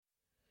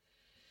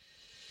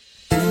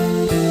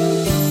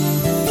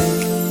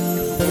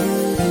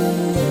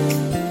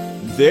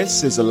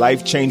This is a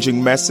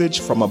life-changing message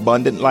from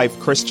Abundant Life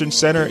Christian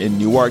Center in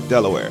Newark,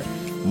 Delaware.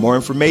 More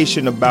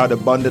information about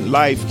Abundant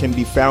Life can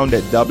be found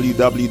at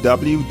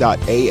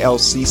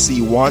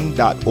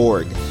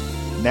www.alcc1.org.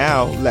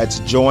 Now, let's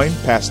join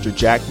Pastor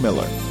Jack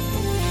Miller.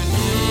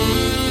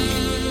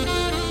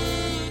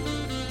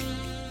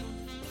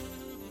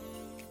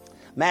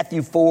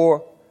 Matthew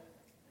 4.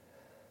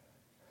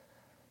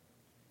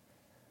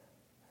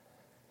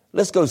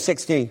 Let's go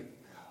 16.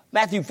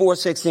 Matthew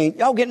 4:16.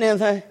 Y'all getting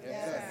anything? Yes.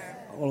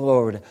 Oh,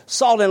 Lord.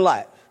 Salt and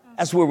light.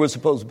 That's where we're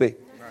supposed to be.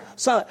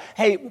 So,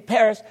 hey,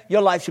 Paris,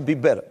 your life should be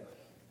better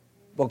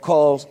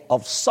because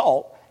of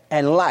salt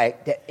and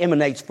light that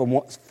emanates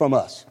from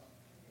us.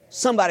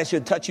 Somebody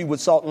should touch you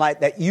with salt and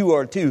light that you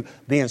are too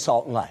being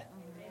salt and light.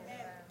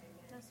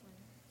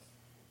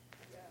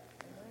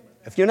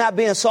 If you're not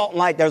being salt and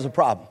light, there's a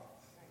problem.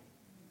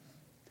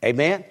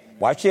 Amen.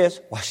 Watch this.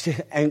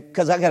 And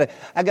because I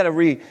gotta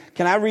read.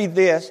 Can I read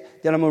this?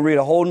 Then I'm gonna read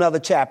a whole nother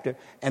chapter,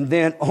 and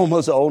then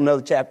almost a whole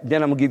nother chapter.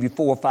 Then I'm gonna give you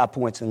 4 or 5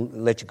 points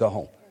and let you go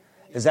home.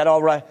 Is that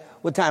all right?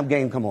 What time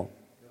game come on?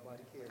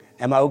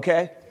 Am I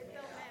okay?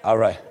 All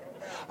right.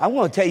 I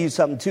want to tell you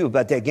something too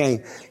about that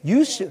game.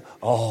 You should.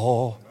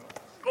 Oh,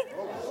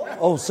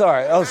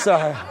 sorry.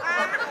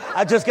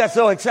 I just got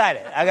so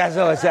excited.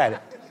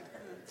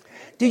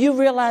 Do you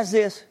realize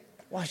this?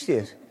 Watch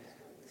this.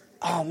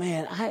 Oh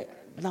man,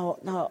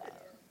 no.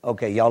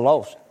 Okay, y'all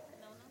lost.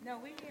 No,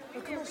 we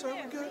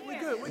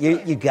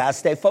good. You gotta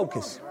stay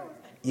focused.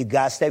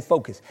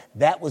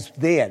 That was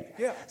then.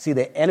 Yeah. See,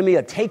 the enemy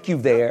will take you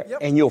there,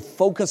 and you'll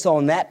focus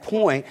on that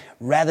point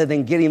rather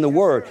than getting the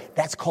word.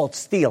 That's called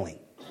stealing.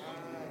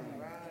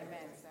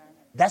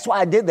 That's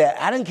why I did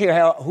that. I didn't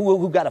care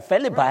who got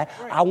offended by it.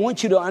 I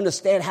want you to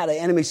understand how the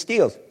enemy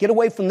steals. Get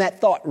away from that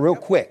thought real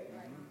quick.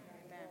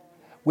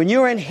 When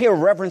you're in here,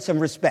 reverence and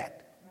respect.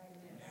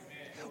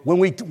 When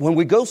we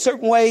go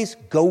certain ways,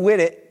 go with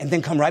it, and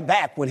then come right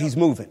back when he's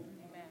moving.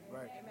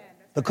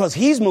 Because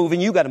he's moving,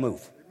 you got to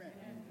move.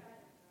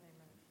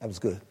 That was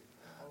good.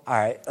 All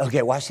right.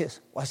 Okay, watch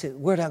this.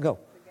 Where'd I go?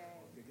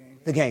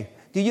 The game.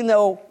 Do you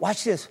know,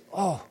 watch this.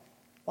 Oh,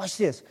 watch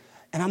this.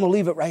 And I'm going to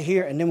leave it right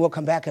here, and then we'll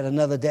come back at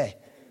another day.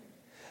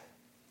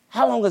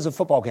 How long is a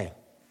football game?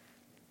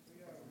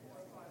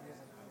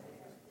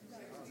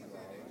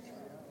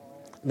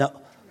 No.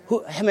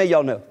 How many of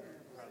y'all know?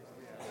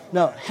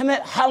 No.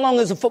 How long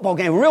is a football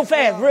game? Real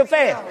fast.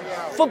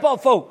 Football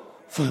folk.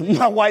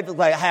 My wife is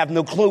like, I have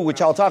no clue what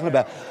y'all talking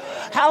about.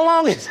 How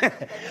long is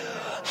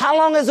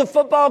a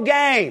football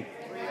game?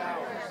 3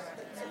 hours.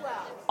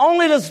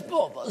 Only the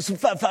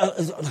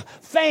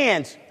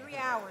fans. 3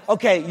 hours.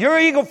 Okay, you're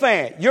an Eagle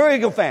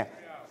fan.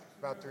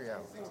 About 3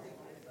 hours.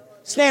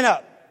 Stand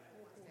up.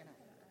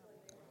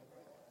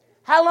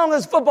 How long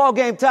is a football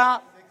game,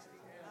 Tom?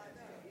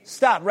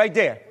 Stop right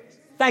there.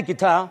 Thank you,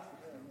 Tom.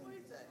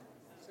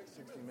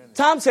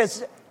 Tom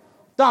says,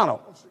 Donald,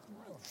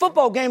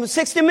 football game is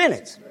 60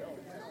 minutes.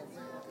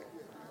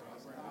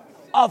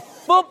 A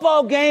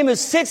football game is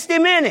 60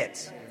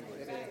 minutes.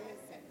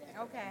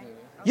 Okay.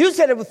 You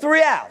said it was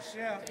 3 hours.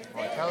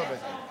 On television.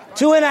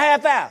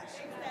 2.5 hours.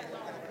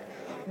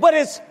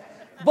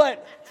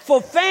 But for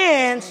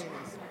fans,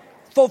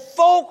 for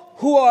folk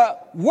who are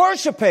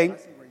worshiping,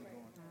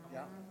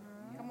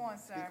 Come on,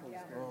 sir.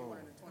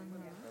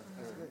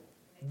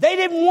 they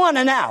didn't want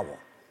an hour.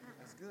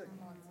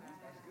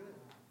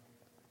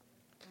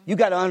 You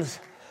got to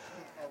understand.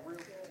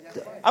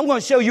 I'm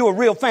going to show you a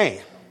real fan.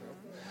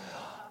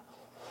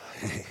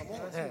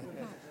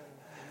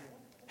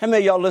 How many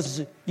of y'all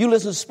listen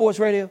to sports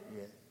radio?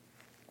 Yes.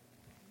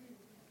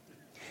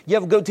 You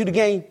ever go to the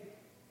game?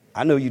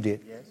 I know you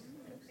did. Yes.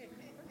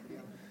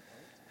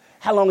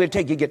 How long did it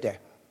take you to get there?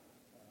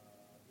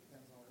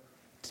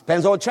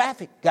 Depends on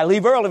traffic. Got to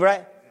leave early,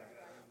 right?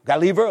 Got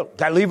to leave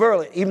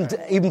early.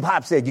 Even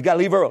Pop said you got to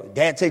leave early.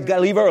 Dad said you got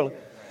to leave early.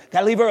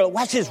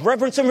 Watch this.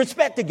 Reverence and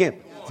respect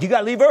again. You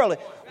got to leave early.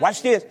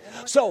 Watch this.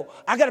 So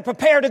I got to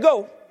prepare to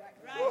go.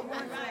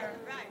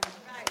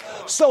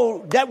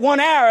 So that 1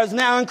 hour is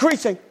now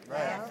increasing.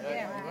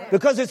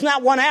 Because it's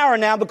not 1 hour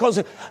now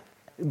because,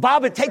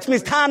 Bob, it takes me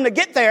time to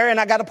get there and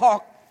I got to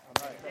park.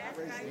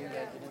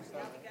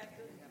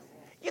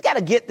 You got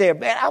to get there,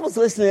 man. I was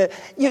listening.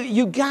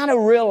 You got to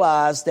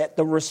realize that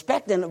the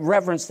respect and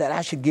reverence that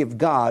I should give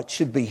God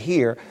should be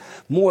here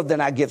more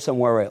than I give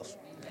somewhere else.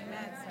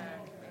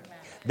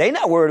 They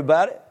not worried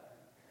about it.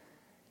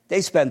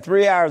 They spend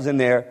 3 hours in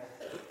there.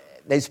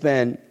 They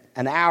spend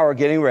an hour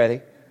getting ready,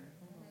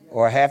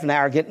 or a half an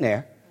hour getting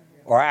there,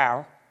 or an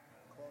hour,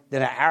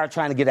 then an hour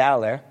trying to get out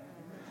of there.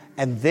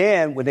 And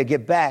then when they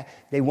get back,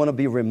 they want to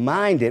be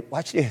reminded,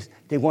 watch this,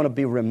 they want to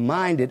be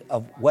reminded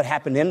of what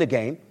happened in the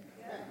game.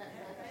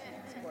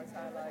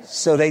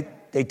 So they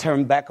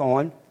turn back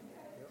on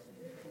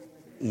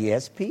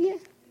ESPN.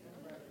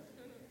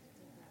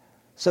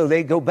 So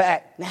they go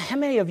back. Now, how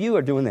many of you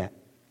are doing that?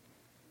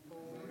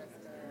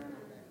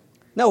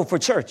 No, for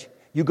church.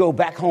 You go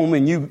back home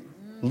and you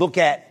look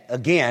at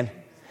again,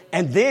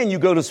 and then you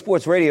go to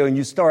sports radio and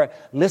you start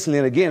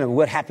listening again of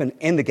what happened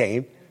in the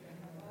game.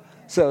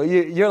 So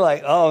you're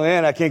like, oh,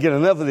 man, I can't get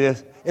enough of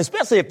this.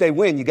 Especially if they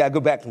win, you got to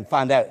go back and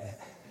find out.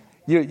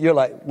 You're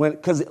like,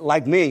 because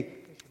like me,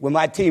 when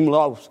my team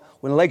lost,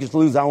 when the Lakers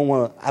lose, I don't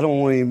want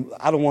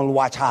to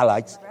watch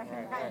highlights.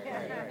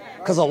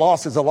 Because a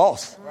loss is a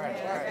loss. Why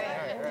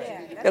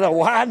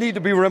I need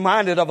to be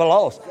reminded of a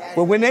loss.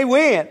 But when they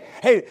win,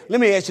 hey,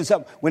 let me ask you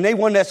something. When they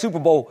won that Super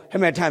Bowl, how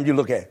many times you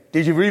look at it?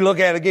 Did you re-look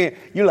at it again?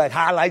 You like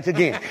highlights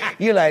again.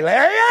 You're like,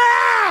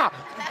 yeah!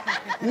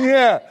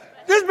 Yeah.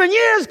 This has been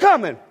years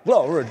coming.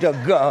 Glory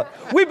to God.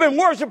 We've been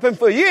worshiping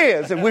for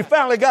years, and we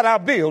finally got our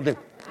building.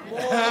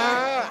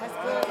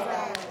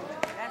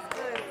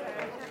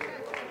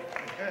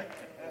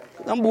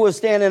 Them boys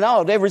standing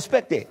out. They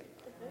respect it.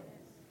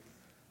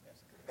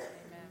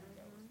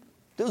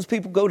 Those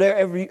people go there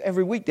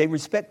every week. They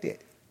respect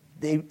it.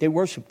 They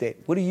worship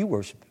it. What do you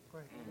worship?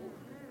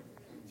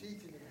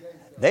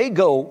 They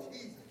go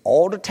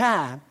all the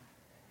time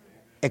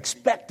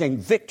expecting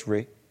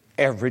victory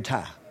every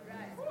time.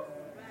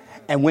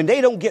 And when they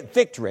don't get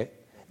victory,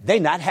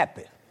 they're not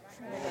happy.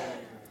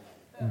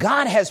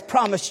 God has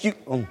promised you.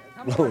 Oh,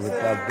 glory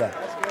to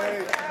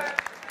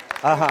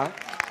God.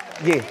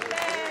 Yeah.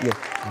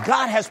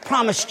 God has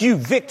promised you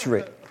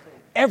victory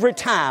every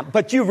time,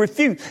 but you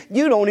refuse.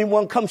 You don't even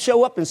want to come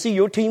show up and see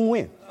your team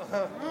win.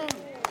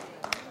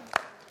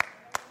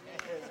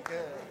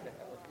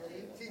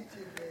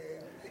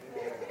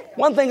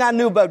 One thing I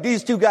knew about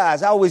these two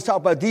guys, I always talk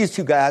about these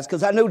two guys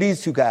because I know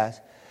these two guys,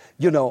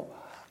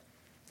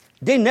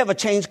 they never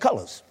change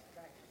colors.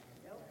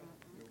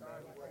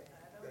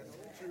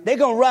 They're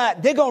going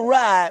to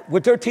ride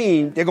with their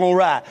team. They're going to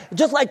ride.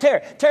 Just like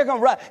Terry. Terry going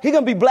to ride. He's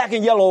going to be black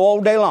and yellow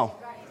all day long.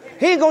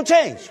 He ain't going to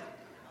change.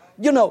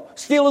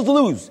 Steelers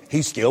lose.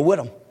 He's still with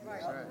them.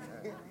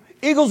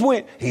 Eagles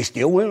win. He's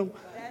still with them.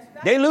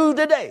 They lose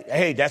today.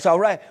 Hey, that's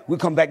all right. We'll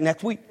come back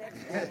next week.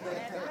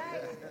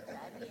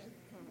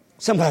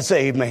 Somebody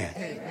say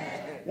amen.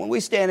 When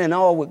we stand in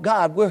awe with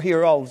God, we're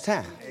here all the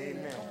time.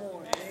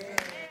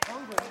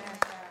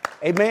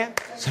 Amen.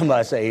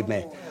 Somebody say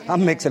amen.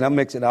 I'm mixing.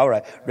 All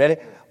right. Ready?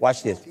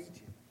 Watch this.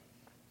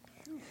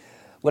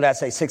 What did I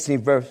say?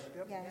 16th verse.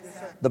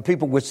 The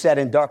people which sat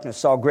in darkness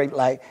saw great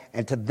light,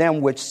 and to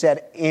them which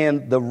sat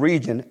in the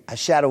region, a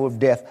shadow of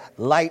death,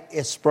 light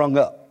is sprung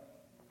up.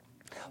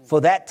 For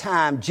that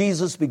time,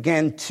 Jesus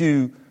began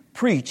to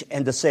preach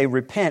and to say,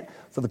 repent,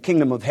 for the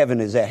kingdom of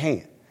heaven is at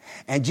hand.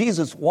 And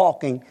Jesus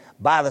walking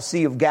by the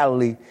Sea of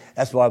Galilee,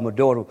 that's why my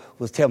daughter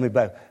was telling me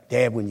about,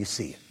 Dad, when you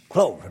see it,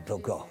 glory to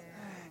God.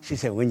 She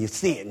said, when you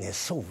see it and it's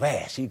so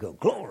vast, you go,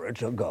 glory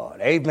to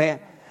God. Amen.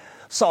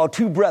 Saw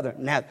two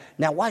brethren. Now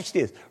watch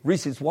this.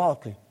 Reese is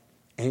walking.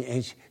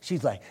 And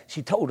she's like,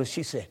 she told us,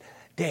 she said,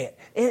 Dad,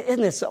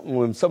 isn't there something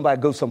when somebody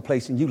goes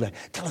someplace and you like,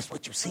 tell us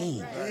what you've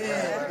seen.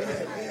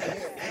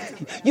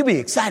 You be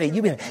excited.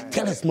 You be like,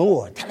 tell us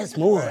more.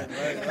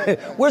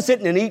 We're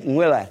sitting and eating.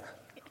 We're like,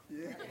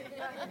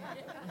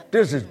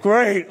 this is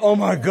great. Oh,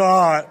 my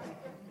God.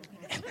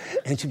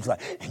 And she was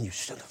like, and you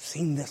should have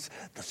seen this,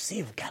 the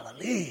Sea of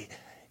Galilee.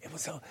 It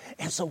was so.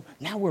 And so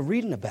now we're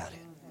reading about it.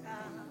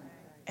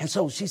 And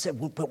so she said,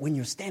 well, but when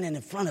you're standing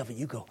in front of it,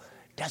 you go,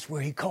 that's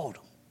where he called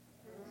them.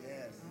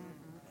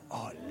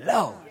 Oh,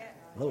 Lord.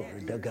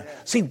 Lord to God.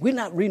 See, we're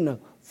not reading a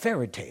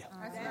fairy tale.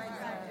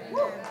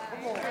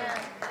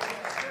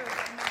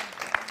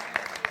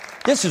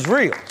 This is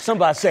real.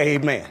 Somebody say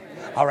amen.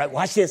 All right,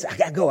 watch this. I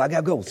got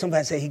to go.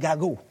 Somebody say he got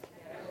to go.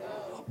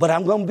 But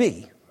I'm going to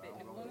be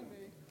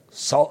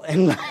salt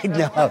and light.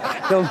 No.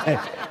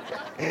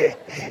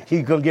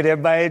 He's going to get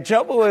everybody in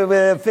trouble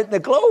with fitting the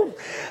clothes.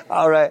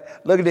 All right,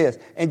 look at this.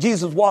 And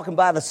Jesus walking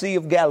by the Sea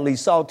of Galilee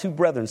saw two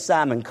brethren,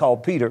 Simon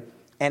called Peter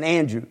and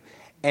Andrew,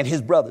 and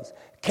his brothers,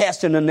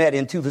 casting a net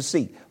into the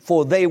sea,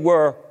 for they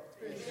were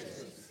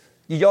fishers.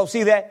 Did y'all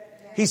see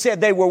that? He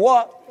said they were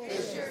what?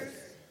 Fishers.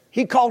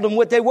 He called them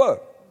what they were.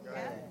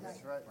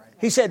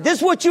 He said, this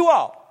is what you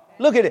are.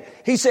 Look at it.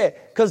 He said,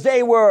 because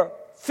they were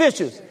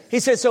fishers. He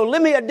said, so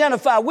let me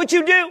identify what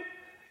you do.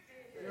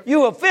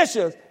 You were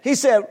fishers. He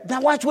said, now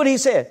watch what he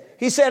said.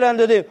 He said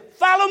unto them,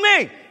 follow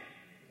me.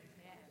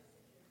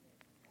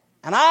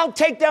 And I'll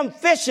take them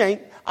fishing.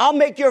 I'll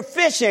make your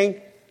fishing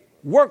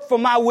work for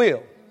my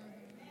will.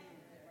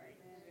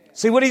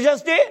 See what he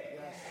just did?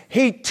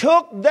 He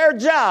took their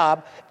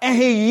job and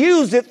he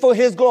used it for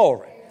his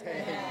glory.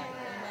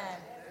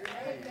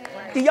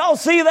 Do y'all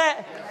see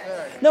that?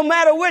 No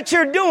matter what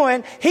you're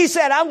doing, he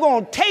said, I'm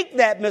going to take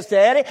that, Mr.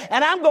 Eddie,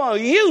 and I'm going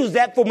to use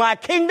that for my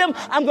kingdom.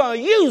 I'm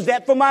going to use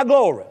that for my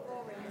glory.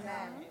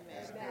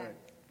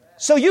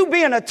 So you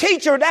being a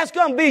teacher, that's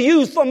going to be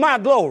used for my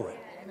glory.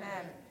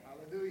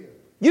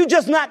 You're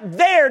just not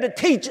there to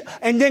teach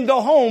and then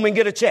go home and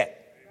get a check.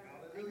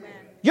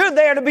 You're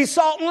there to be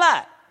salt and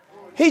light.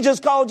 He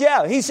just called you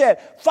out. He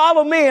said,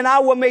 follow me and I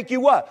will make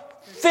you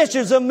what?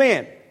 Fishers of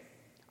men.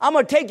 I'm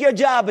going to take your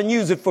job and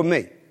use it for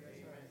me.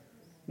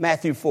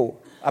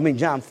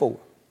 John 4.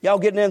 Y'all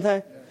getting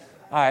anything?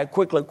 All right,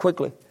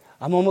 quickly.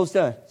 I'm almost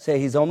done. Say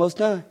he's almost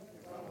done.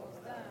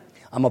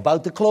 I'm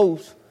about to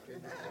close.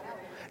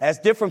 That's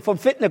different from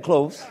fitting the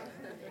clothes.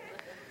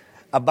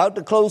 About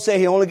to close, say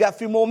he only got a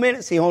few more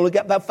minutes. He only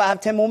got about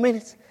 5-10 more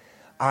minutes.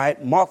 All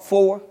right, Mark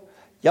 4.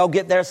 Y'all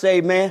get there, say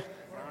amen.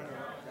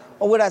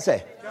 Oh, what did I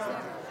say?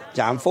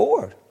 John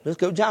 4. Let's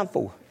go John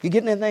 4. You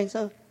getting anything,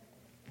 son?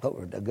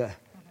 Glory to God.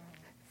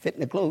 Fitting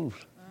the clothes.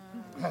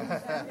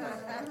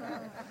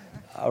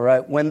 All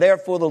right. When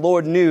therefore the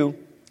Lord knew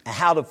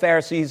how the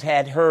Pharisees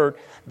had heard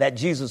that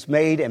Jesus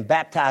made and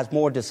baptized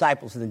more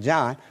disciples than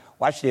John.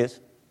 Watch this.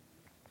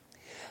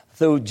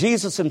 So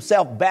Jesus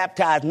himself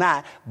baptized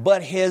not,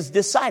 but his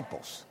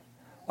disciples.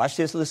 Watch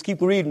this. Let's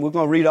keep reading. We're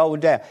going to read all the way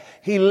down.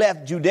 He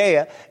left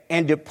Judea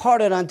and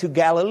departed unto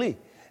Galilee.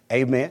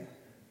 Amen.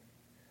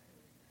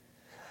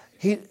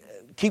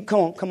 Keep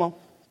going. Come on.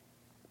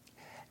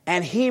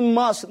 And he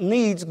must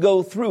needs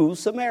go through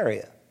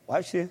Samaria.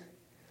 Watch this.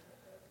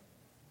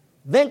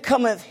 Then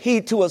cometh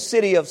he to a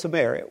city of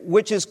Samaria,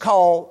 which is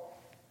called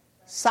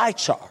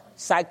Sychar.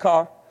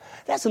 Sychar.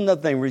 That's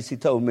another thing Reese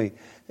told me.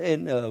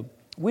 And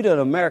we done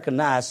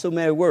Americanized so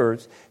many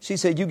words. She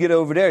said, you get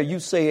over there, you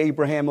say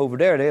Abraham over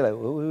there. They're like,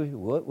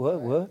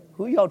 what?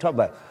 Who y'all talking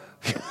about?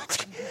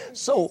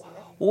 So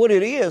what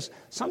it is,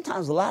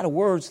 sometimes a lot of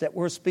words that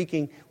we're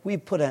speaking, we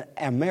put an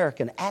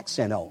American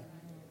accent on.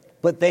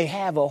 But they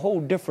have a whole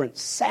different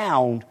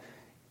sound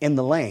in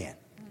the land.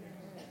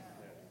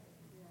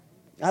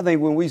 I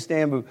think when we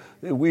stand,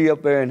 we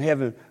up there in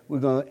heaven, we're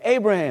going,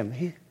 Abraham,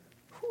 who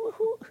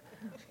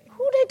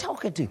they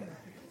talking to?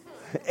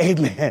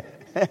 Amen.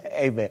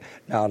 Amen.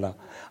 No.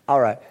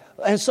 All right.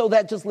 And so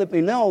that just let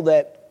me know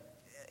that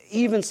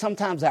even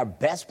sometimes our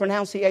best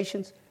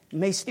pronunciations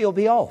may still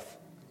be off.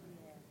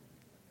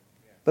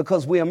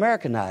 Because we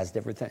Americanized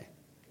everything.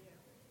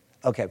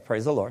 Okay,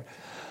 praise the Lord.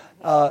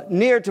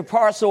 Near to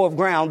parcel of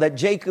ground that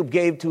Jacob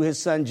gave to his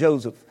son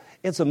Joseph.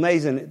 It's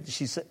amazing.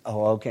 She said,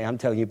 oh, okay, I'm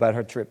telling you about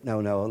her trip.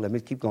 No, let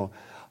me keep going.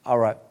 All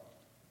right.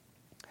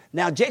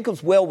 Now,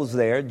 Jacob's well was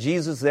there.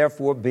 Jesus,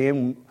 therefore,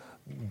 being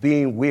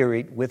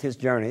wearied with his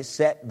journey,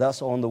 sat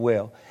thus on the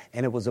well,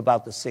 and it was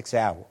about the 6th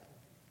hour.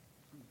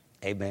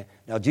 Amen.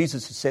 Now,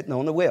 Jesus is sitting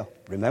on the well.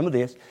 Remember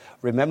this.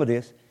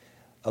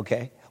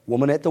 Okay.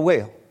 Woman at the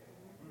well.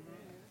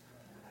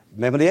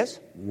 Remember this?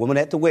 Woman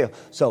at the well.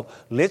 So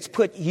let's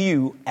put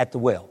you at the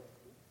well.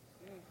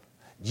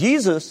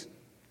 Jesus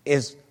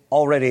is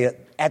already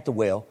at the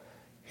well.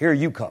 Here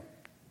you come.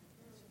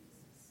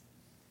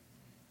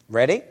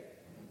 Ready?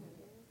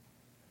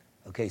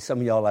 Okay, some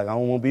of y'all are like, I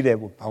don't want to be there.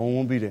 I don't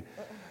want to be there.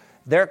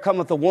 There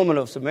cometh a woman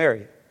of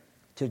Samaria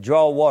to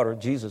draw water.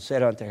 Jesus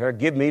said unto her,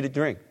 give me to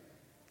drink.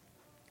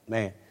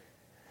 Man.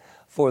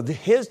 For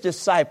his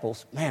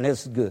disciples, man,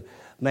 this is good.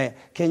 Man,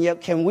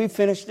 can we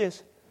finish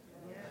this?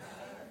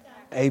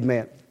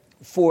 Amen.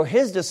 For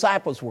his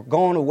disciples were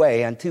gone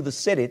away unto the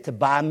city to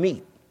buy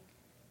meat.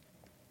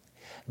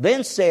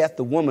 Then saith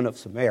the woman of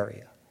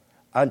Samaria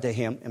unto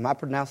him, am I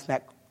pronouncing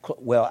that?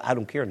 Well, I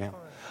don't care now.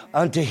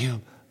 Unto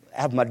him.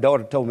 After my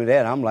daughter told me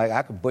that, I'm like,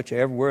 I can butcher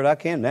every word I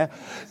can now.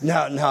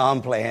 No,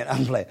 I'm playing.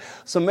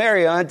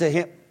 Samaria unto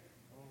him.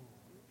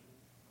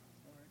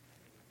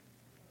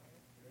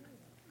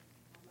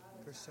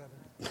 Verse 7.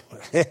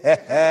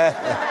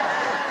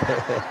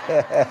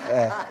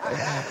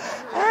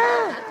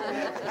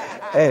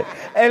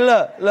 Hey,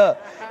 look.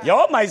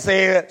 Y'all might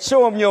say,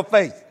 show him your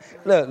face.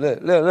 Look.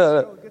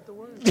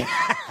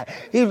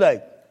 He's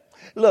like,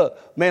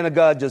 look, man of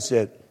God just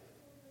said.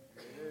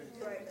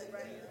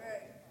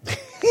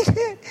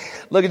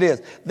 Look at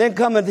this. Then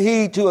cometh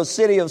he to a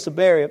city of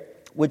Samaria,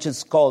 which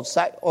is called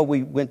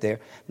we went there.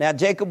 Now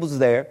Jacob was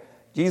there.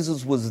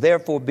 Jesus was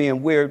therefore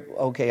being weird.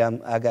 Okay,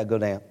 I got to go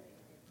down.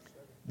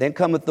 Then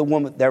cometh the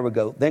woman. There we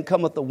go. Then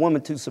cometh the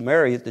woman to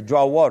Samaria to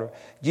draw water.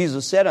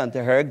 Jesus said unto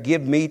her,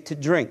 give me to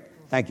drink.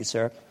 Thank you,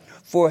 sir.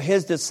 For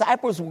his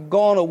disciples were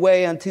gone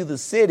away unto the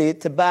city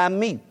to buy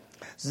meat.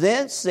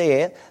 Then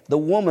said the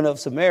woman of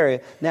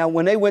Samaria. Now,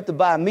 when they went to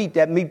buy meat,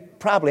 that meat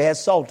probably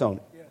has salt on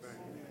it.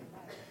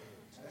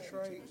 That's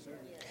right.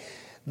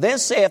 Then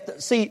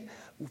saith, see,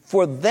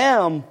 for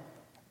them,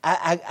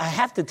 I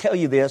have to tell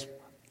you this,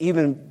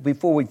 even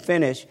before we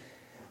finish,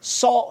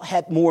 salt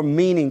had more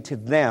meaning to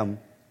them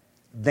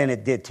than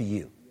it did to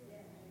you.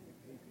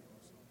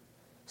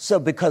 So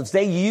because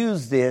they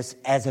used this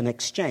as an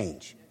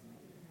exchange.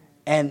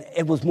 And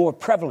it was more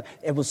prevalent.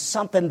 It was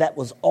something that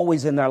was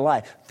always in their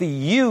life. For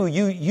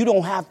you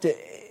don't have to,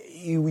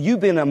 you've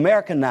been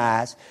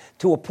Americanized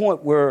to a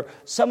point where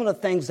some of the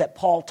things that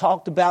Paul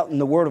talked about and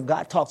the Word of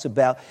God talks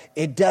about,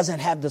 it doesn't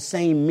have the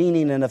same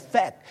meaning and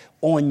effect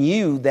on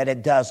you that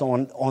it does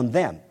on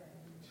them.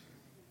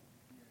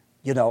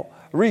 You know,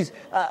 Reese,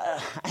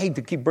 I hate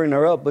to keep bringing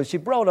her up, but she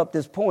brought up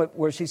this point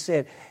where she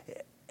said,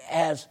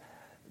 as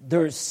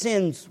their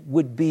sins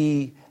would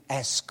be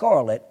as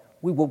scarlet,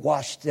 we will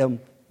wash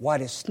them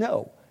white as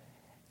snow.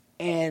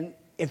 And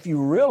if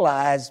you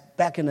realize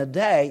back in the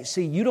day,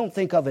 see, you don't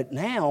think of it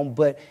now,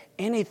 but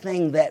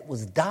anything that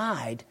was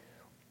dyed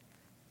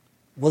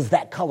was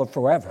that color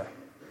forever.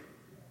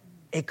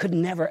 It could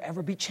never,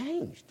 ever be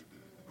changed.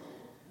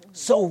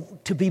 So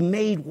to be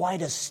made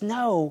white as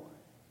snow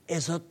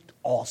is an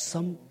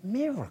awesome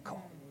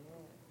miracle.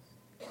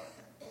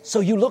 So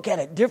you look at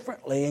it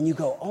differently and you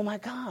go, oh my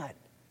God,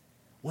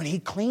 when he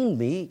cleaned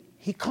me,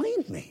 he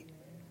cleaned me.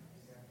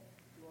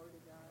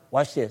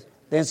 Watch this.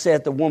 Then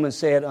said the woman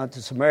said unto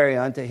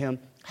Samaria unto him,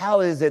 how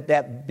is it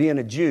that being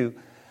a Jew,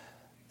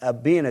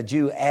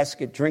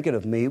 asketh, drinketh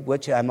of me,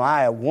 which am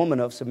I, a woman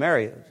of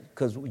Samaria?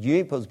 Because you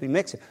ain't supposed to be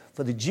mixing.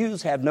 For the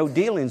Jews have no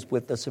dealings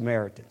with the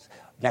Samaritans.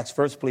 Next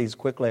verse, please,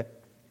 quickly.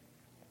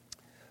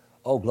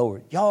 Oh,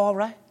 glory. Y'all all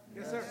right?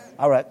 Yes, sir.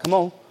 All right, come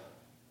on.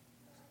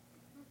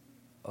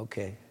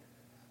 Okay.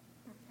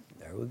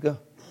 There we go.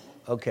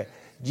 Okay.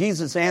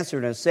 Jesus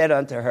answered and said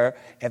unto her,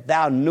 if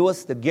thou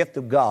knewest the gift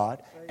of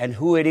God and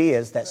who it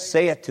is that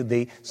saith to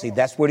thee. See,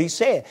 that's what he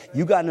said.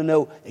 You got to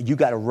know, you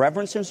got to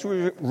reverence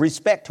and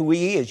respect who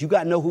he is. You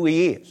got to know who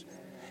he is.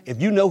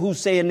 If you know who's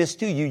saying this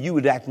to you, you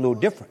would act a little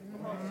different.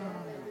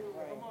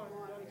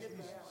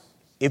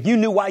 If you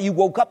knew why you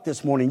woke up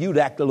this morning, you'd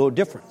act a little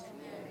different.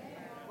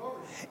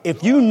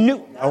 If you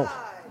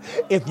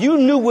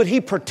knew what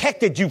he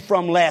protected you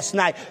from last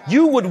night,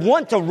 you would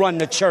want to run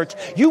the church.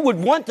 You would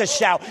want to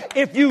shout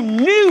if you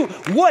knew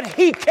what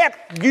he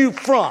kept you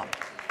from.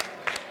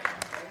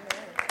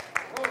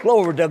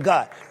 Glory to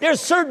God.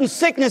 There's certain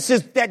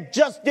sicknesses that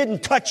just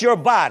didn't touch your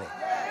body.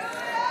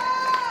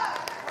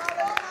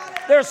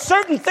 There's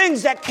certain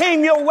things that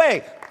came your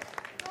way.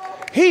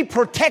 He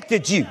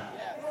protected you.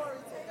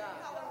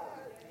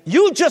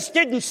 You just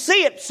didn't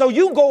see it, so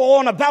you go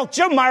on about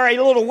your merry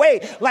little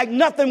way like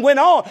nothing went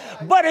on.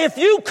 But if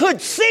you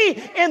could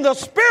see in the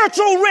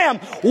spiritual realm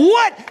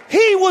what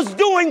he was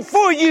doing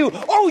for you,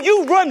 oh,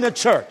 you run the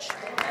church.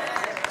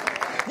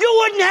 You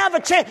wouldn't have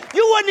a chance.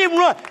 You wouldn't even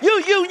run.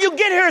 You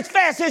get here as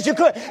fast as you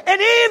could.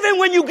 And even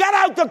when you got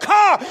out the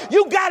car,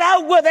 you got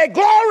out with a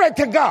glory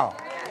to God.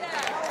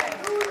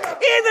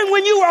 Even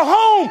when you were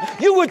home,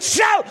 you would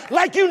shout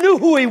like you knew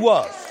who he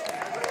was.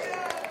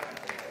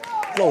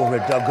 Glory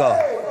to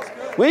God.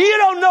 When you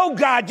don't know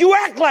God, you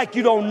act like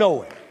you don't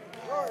know him.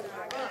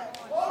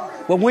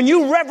 But when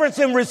you reverence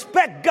and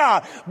respect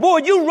God, boy,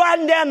 you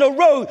riding down the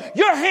road,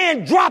 your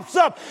hand drops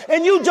up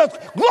and you just,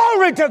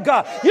 glory to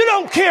God. You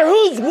don't care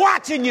who's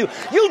watching you.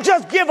 You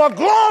just give a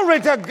glory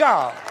to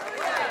God.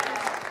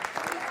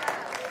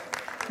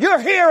 You're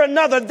here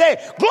another day.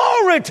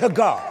 Glory to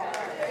God.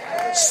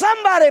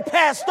 Somebody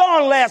passed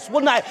on last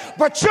night,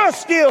 but you're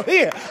still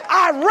here.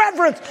 I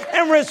reverence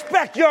and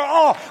respect your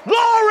all.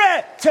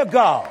 Glory to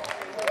God.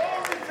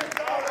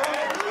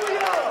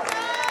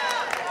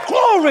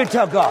 Glory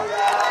to God.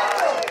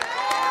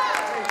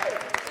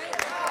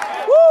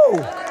 Woo.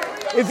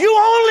 If you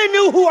only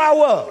knew who I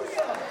was,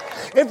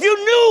 if you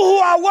knew who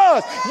I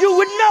was, you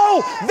would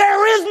know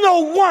there is no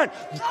one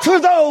to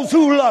those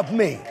who love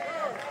me.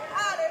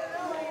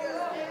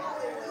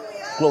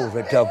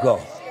 Glory to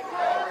God.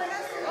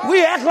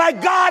 We act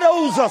like God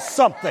owes us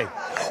something.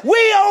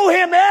 We owe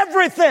him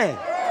everything.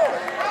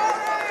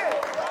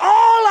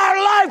 All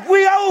our life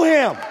we owe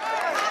him.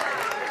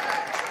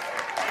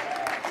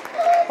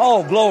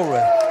 Oh,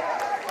 glory.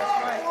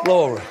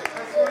 Glory.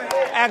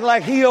 Act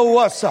like he owes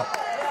us something.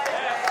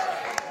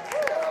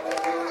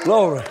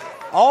 Glory.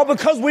 All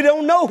because we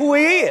don't know who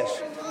he is.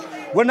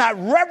 We're not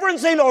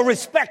reverencing or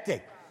respecting.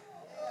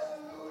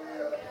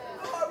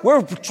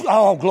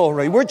 Oh,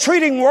 glory. We're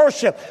treating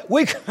worship.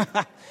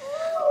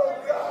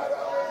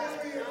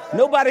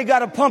 Nobody got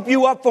to pump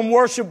you up from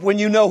worship when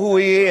you know who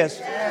he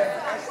is.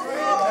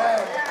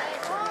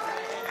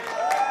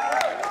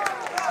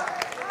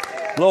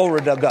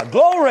 Glory to God.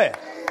 Glory.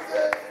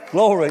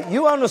 Glory.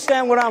 You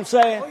understand what I'm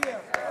saying?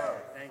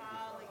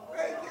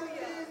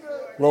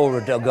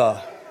 Glory to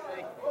God.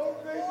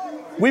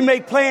 We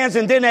make plans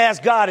and then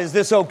ask God, is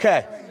this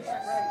okay?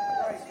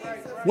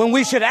 When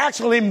we should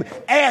actually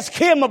ask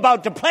him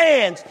about the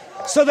plans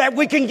so that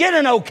we can get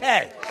an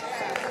okay.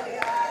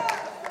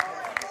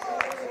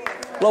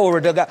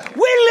 Glory to God.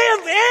 We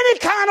live any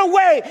kind of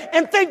way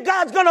and think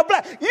God's going to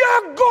bless.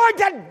 You're going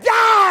to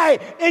die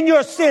in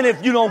your sin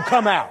if you don't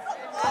come out.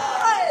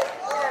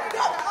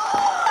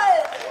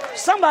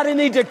 Somebody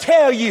need to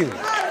tell you.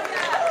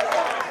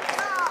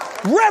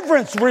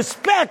 Reverence,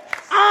 respect,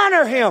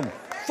 honor him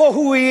for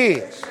who he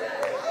is.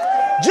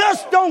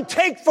 Just don't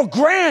take for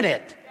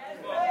granted.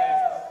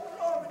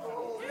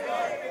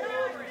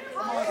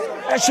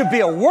 There should be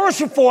a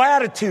worshipful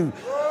attitude.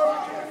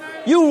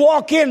 You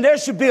walk in, there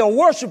should be a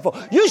worshipful.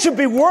 You should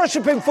be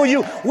worshiping for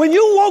you. When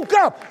you woke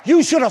up,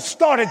 you should have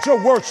started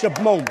your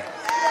worship moment.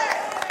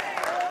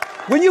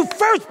 When you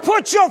first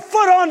put your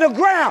foot on the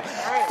ground,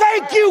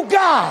 thank you,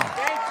 God.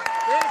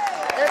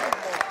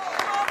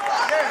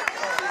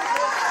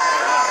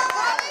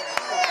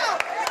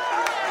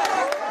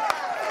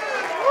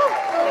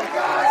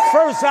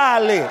 First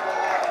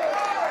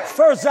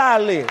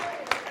eyelid.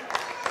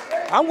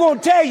 I'm going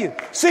to tell you.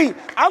 See,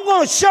 I'm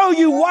going to show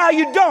you why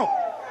you don't.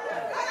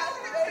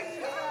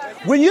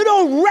 When you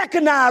don't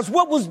recognize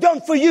what was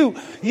done for you,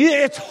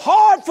 it's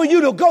hard for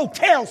you to go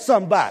tell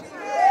somebody.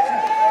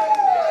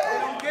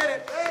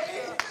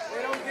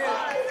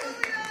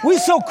 We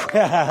so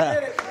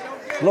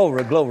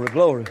glory.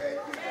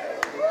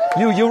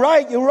 You're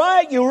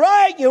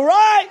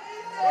right.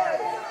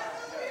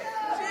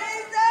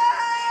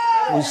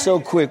 We're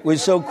so quick. We're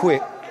so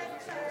quick.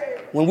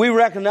 When we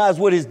recognize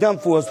what he's done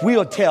for us,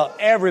 we'll tell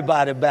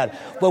everybody about it.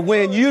 But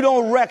when you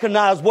don't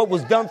recognize what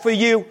was done for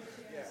you,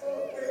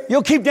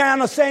 you'll keep down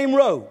the same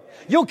road.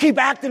 You'll keep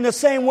acting the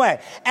same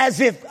way, as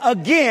if,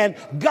 again,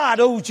 God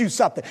owes you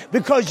something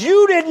because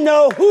you didn't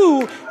know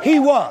who he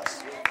was.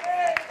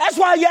 That's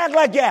why you act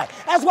like you act.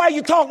 That's why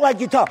you talk like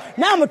you talk.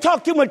 Now I'm going to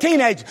talk to my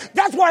teenagers.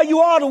 That's why you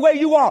are the way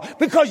you are,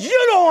 because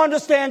you don't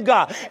understand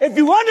God. If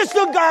you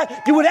understood God,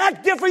 you would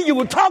act different. You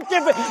would talk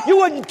different. You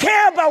wouldn't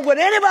care about what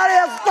anybody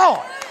else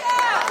thought.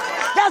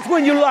 That's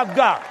when you love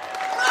God.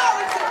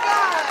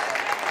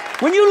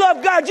 When you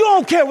love God, you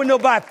don't care what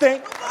nobody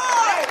thinks.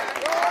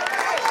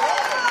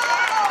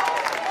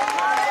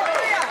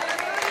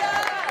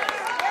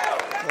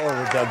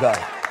 Glory to God.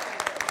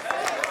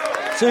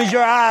 As soon as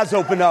your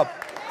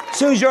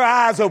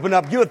eyes open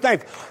up, you'll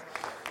think.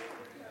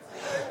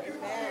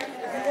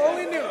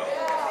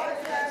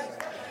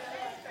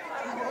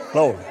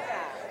 Glory.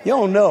 You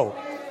don't know.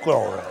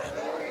 Glory.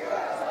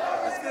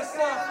 That's good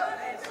stuff.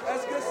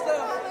 That's good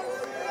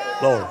stuff.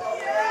 Glory.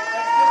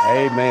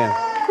 Amen.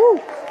 Woo.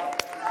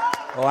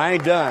 Oh, I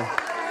ain't done.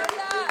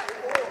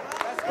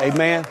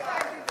 Amen.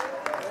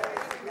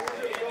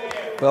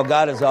 Well,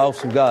 God is an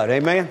awesome God.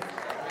 Amen.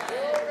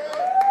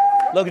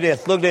 Look at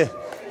this. Look at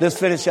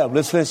this.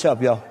 Let's finish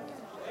up, y'all.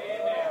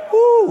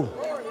 Woo.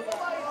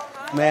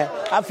 Man,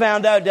 I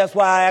found out that's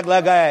why I act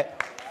like I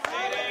act.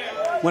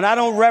 When I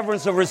don't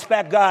reverence or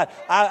respect God,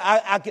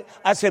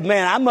 I said,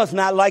 man, I must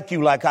not like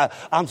you like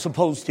I'm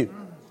supposed to.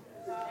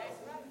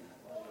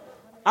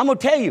 I'm going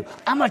to tell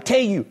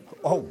you.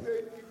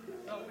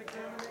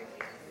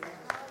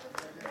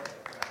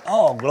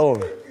 Oh,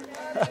 glory.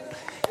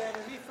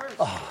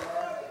 Oh.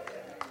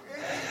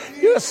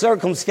 Your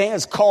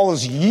circumstance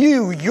caused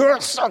your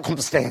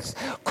circumstance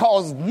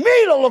caused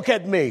me to look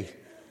at me.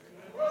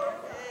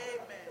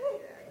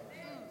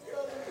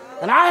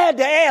 And I had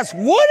to ask,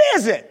 what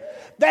is it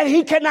that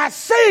he cannot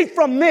see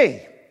from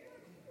me?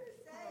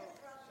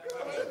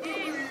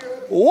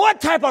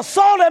 What type of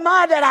salt am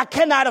I that I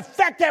cannot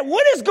affect that?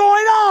 What is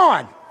going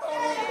on?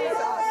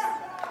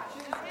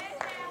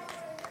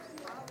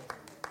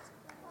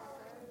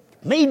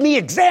 Made me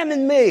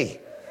examine me.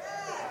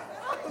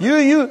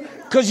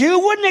 Because you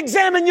wouldn't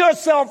examine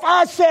yourself.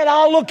 I said,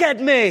 I'll look at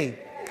me.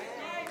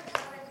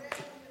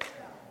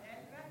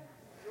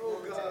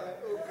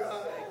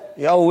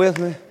 Y'all with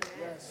me?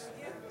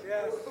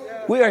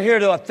 We are here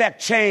to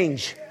affect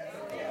change.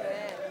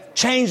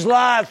 Change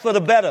lives for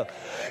the better.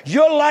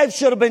 Your life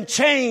should have been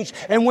changed.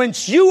 And when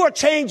you are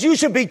changed, you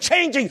should be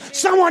changing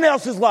someone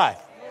else's life.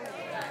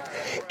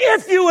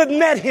 If you have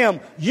met him,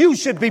 you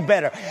should be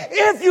better.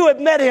 If you have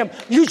met him,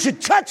 you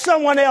should touch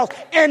someone else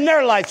and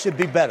their life should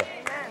be better.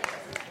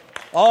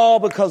 All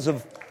because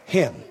of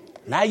him.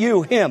 Not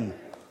you, him.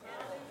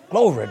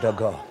 Glory to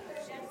God.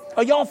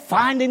 Are y'all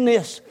finding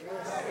this?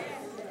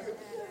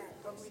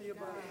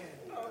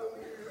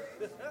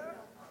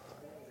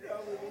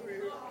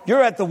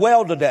 You're at the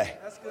well today.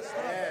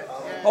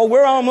 Oh,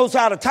 we're almost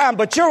out of time,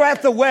 but you're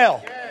at the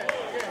well.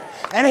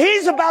 And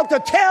he's about to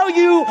tell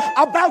you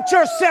about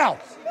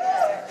yourself.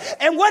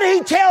 And what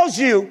he tells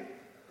you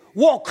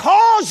will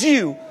cause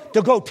you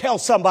to go tell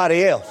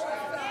somebody else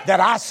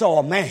that I saw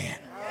a man.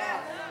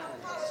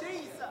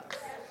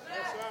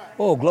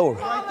 Oh, glory.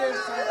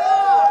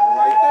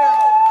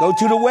 Go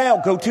to the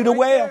well. Go to the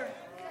well.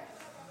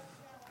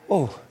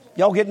 Oh,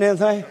 y'all getting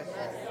anything?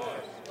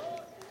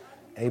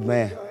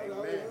 Amen.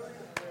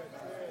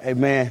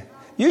 Amen.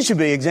 You should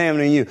be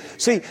examining you.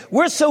 See,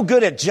 we're so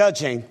good at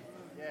judging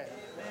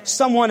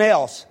someone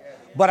else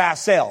but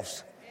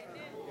ourselves.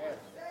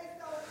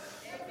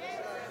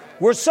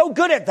 We're so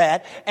good at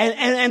that,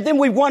 and then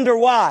we wonder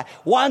why.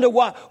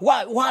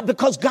 Why?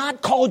 Because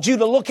God called you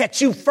to look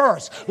at you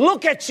first.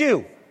 Look at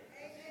you.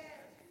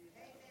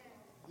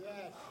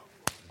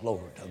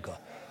 Glory to God.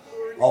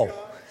 Oh,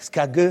 it's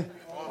got good?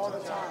 All the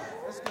time.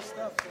 That's good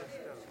stuff.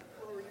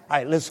 All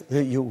right,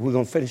 we're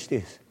going to finish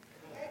this.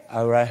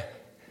 All right.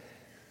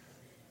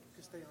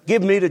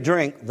 Give me to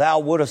drink, thou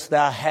wouldest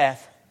thou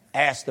have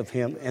asked of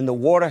him, and the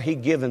water he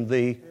given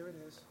thee,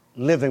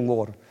 living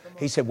water.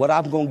 He said, what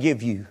I'm going to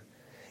give you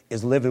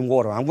is living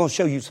water. I'm going to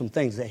show you some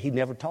things that he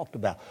never talked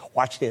about.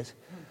 Watch this.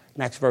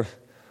 Next verse.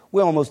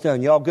 We're almost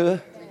done. Y'all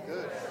good?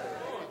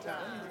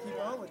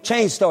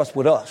 Change starts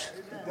with us.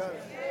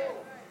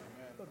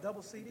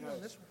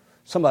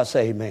 Somebody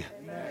say amen.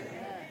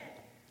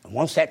 And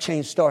once that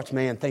change starts,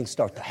 man, things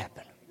start to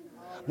happen.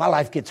 My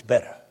life gets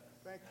better.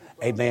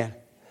 Amen.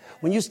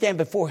 When you stand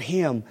before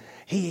him,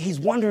 he's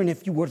wondering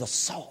if you were the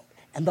salt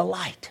and the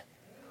light.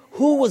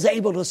 Who was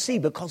able to see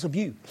because of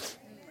you?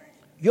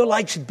 Your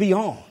light should be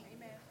on.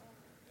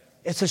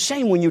 It's a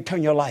shame when you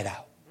turn your light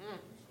out.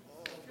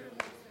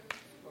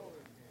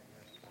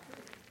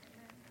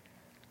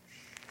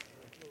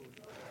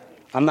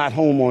 I'm not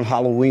home on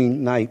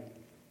Halloween night,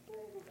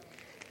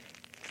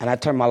 and I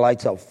turn my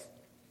lights off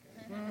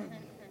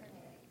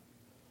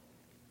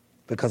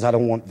because I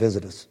don't want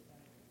visitors.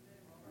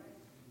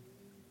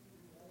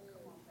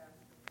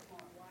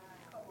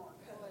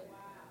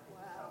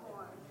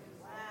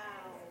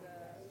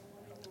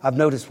 I've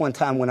noticed one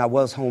time when I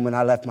was home and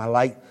I left my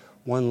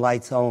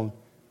lights on,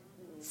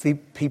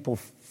 people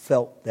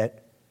felt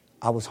that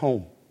I was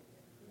home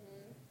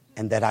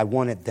and that I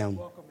wanted them.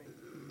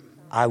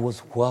 I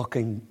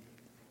welcomed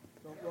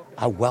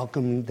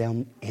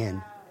them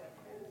in.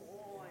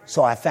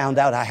 So I found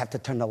out I have to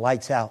turn the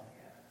lights out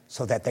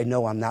so that they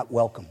know I'm not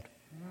welcoming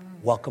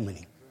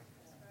him.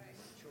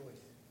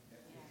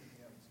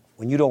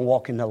 When you don't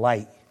walk in the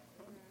light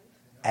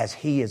as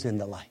he is in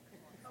the light.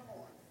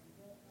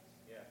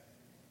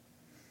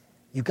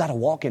 You got to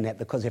walk in that,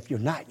 because if you're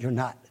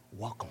not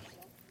welcoming.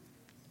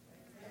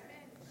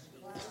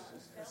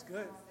 That's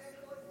good.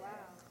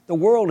 The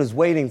world is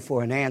waiting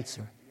for an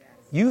answer.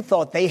 You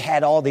thought they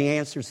had all the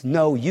answers.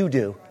 No, you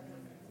do.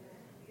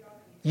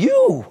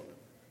 You.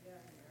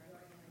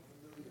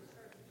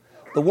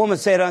 The woman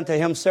said unto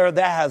him, Sir,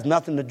 thou hast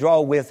nothing to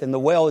draw with, and the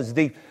well is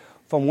deep.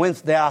 From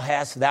whence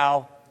hast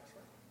thou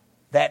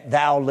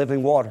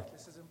living water?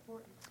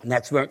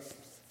 Next verse.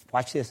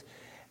 Watch this.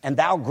 And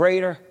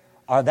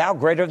art thou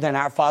greater than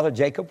our father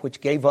Jacob,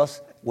 which gave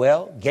us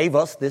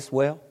this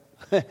well,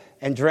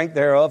 and drank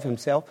thereof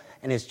himself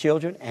and his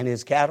children and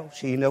his cattle?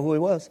 She know who he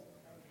was.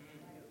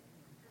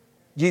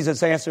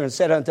 Jesus answered and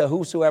said unto,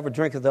 whosoever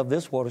drinketh of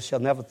this water shall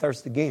never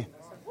thirst again.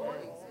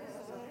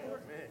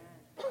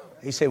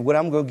 He said, what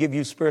I'm going to give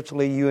you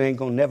spiritually, you ain't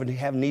going to never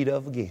have need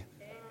of again.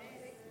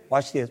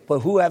 Watch this.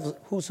 But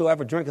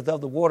whosoever drinketh of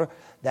the water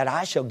that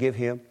I shall give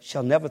him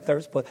shall never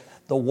thirst. But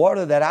the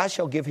water that I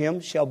shall give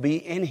him shall be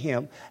in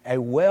him a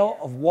well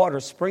of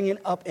water springing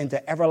up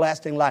into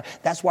everlasting life.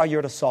 That's why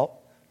you're the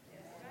salt.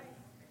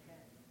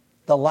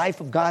 The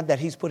life of God that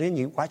he's put in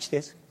you. Watch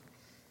this.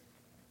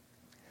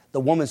 The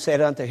woman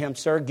said unto him,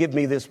 Sir, give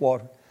me this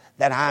water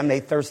that I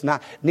may thirst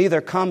not, neither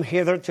come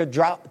hither to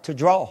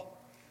draw.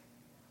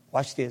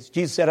 Watch this.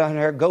 Jesus said unto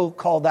her, go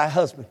call thy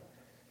husband.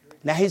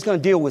 Now he's going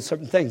to deal with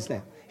certain things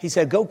now. He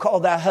said, go call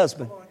thy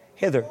husband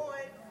hither.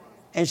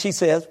 And she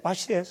says,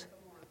 watch this.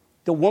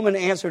 The woman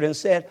answered and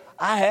said,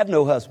 I have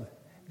no husband.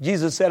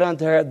 Jesus said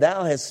unto her,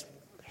 thou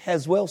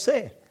hast well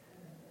said,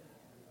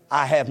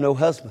 I have no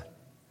husband.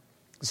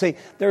 See,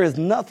 there is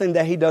nothing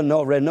that he doesn't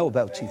already know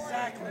about you.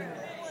 Exactly.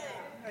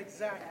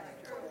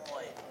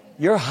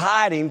 You're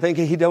hiding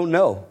thinking he don't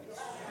know.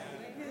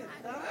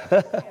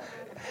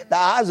 The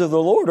eyes of the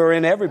Lord are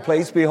in every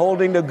place,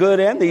 beholding the good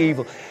and the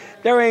evil.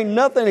 There ain't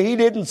nothing he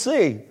didn't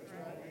see.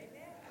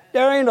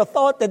 There ain't a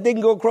thought that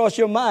didn't go across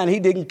your mind he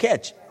didn't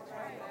catch.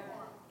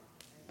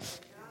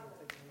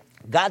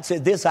 God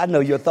said this, I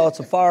know your thoughts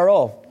are far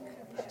off.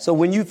 So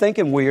when you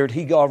thinking weird,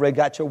 he already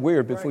got your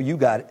weird before you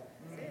got it.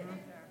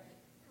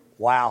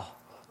 Wow.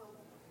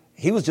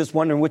 He was just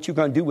wondering what you're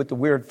going to do with the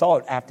weird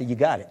thought after you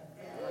got it.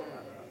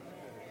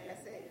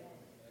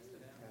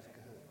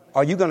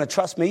 Are you going to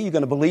trust me? You're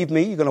going to believe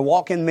me? You're going to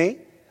walk in me?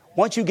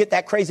 Once you get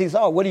that crazy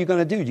thought, what are you going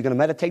to do? You're going to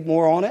meditate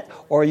more on it?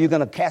 Or are you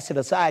going to cast it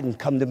aside and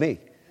come to me?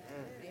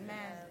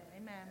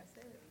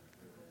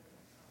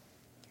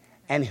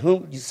 And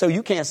so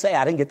you can't say,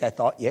 I didn't get that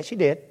thought. Yes, you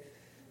did.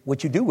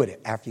 What you do with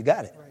it after you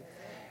got it.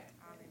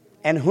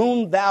 And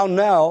whom thou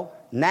know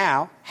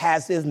now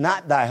has is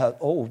not thy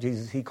husband. Oh,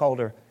 Jesus, he called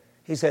her.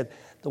 He said,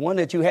 the one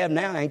that you have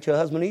now ain't your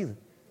husband either.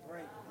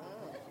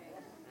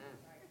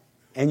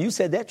 And you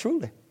said that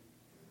truly.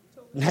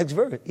 Next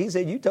verse. He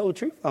said, you told the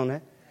truth on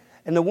that.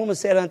 And the woman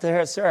said unto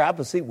her, Sir, I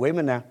perceive. Wait a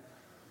minute now.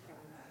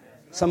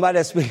 Somebody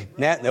that's speaking.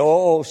 Now,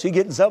 oh, she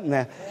getting something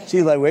now.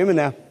 She's like, wait a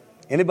minute now.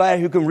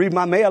 Anybody who can read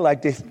my mail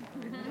like this?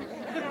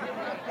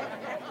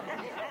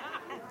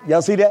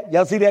 Y'all see that?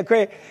 Y'all see that,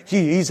 Craig?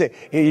 He said,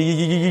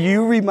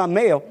 you read my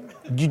mail.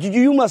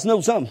 You must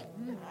know something.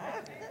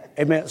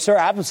 Amen. Sir,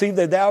 I perceive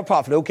that thou art a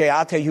prophet. Okay,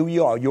 I'll tell you who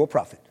you are. You're a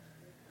prophet.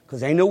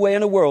 Because ain't no way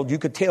in the world you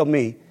could tell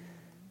me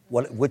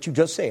what you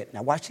just said.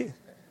 Now watch this.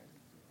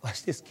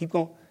 Watch this. Keep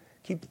going.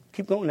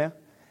 Keep going now.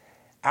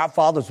 Our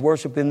fathers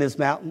worship in this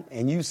mountain,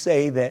 and you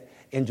say that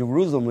in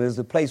Jerusalem is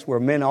the place where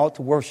men ought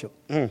to worship.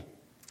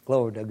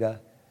 Glory to God.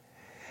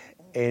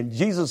 And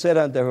Jesus said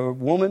unto her,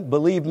 Woman,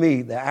 believe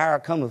me, the hour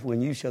cometh when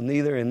you shall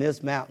neither in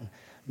this mountain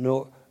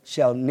nor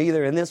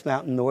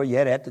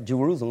yet at the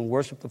Jerusalem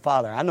worship the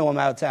Father. I know I'm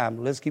out of time,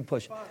 but let's keep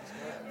pushing.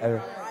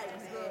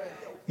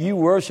 You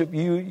worship,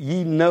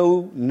 ye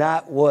know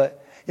not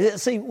what.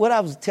 See, what I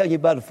was telling you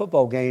about the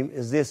football game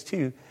is this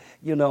too.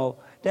 You know,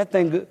 that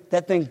thing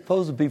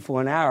supposed to be for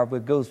an hour, but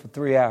it goes for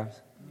 3 hours.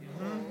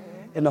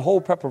 And the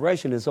whole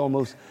preparation is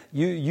almost,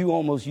 you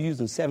almost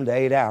using 7 to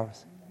 8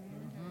 hours.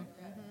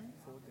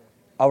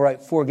 All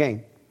right, 4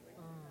 games.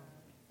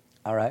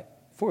 All right,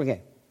 4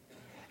 games.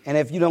 And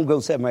if you don't go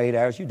 7 or 8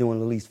 hours, you're doing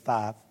at least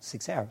 5,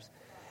 6 hours.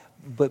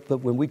 But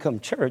when we come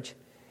to church,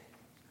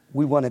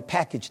 we want it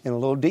packaged in a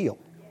little deal.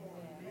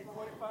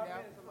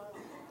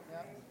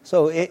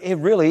 So it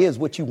really is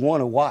what you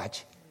want to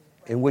watch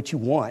and what you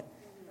want,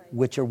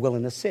 what you're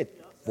willing to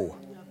sit for.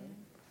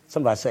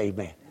 Somebody say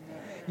amen.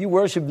 You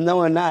worship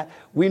knowing not.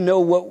 We know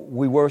what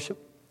we worship,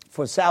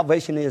 for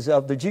salvation is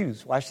of the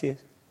Jews. Watch this.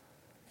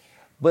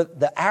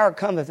 But the hour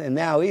cometh, and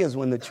now is,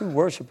 when the true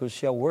worshipers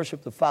shall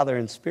worship the Father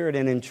in spirit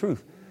and in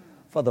truth.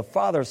 For the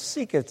Father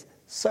seeketh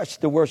Such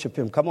to worship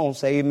him. Come on,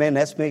 say amen.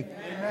 That's me.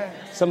 Amen.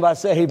 Somebody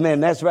say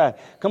amen. That's right.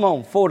 Come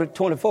on,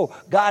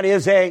 4:24. God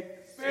is a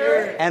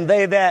spirit, and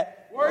they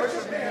that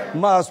worship him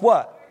must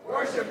what?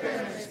 Worship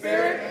him in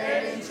spirit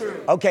and in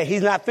truth. Okay,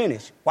 he's not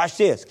finished. Watch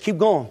this. Keep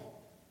going.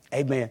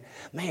 Amen.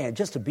 Man,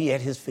 just to be at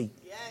his feet.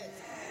 Yes.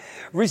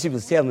 Reese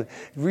was telling me,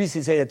 Reese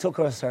said it took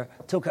her,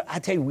 I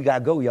tell you, we got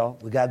to go, y'all.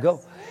 We got to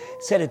go.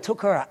 Said it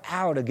took her an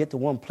hour to get to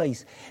one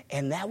place,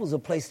 and that was a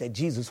place that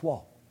Jesus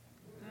walked.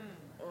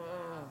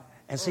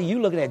 And see,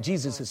 you looking at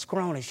Jesus as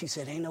scrawny. She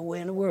said, ain't no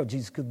way in the world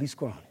Jesus could be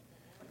scrawny.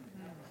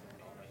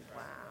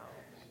 Wow.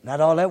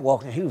 Not all that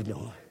walking he was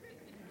doing.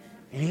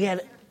 And he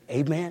had,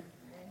 amen,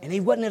 and he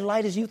wasn't as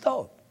light as you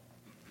thought.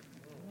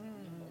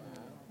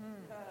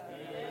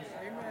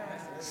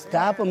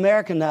 Stop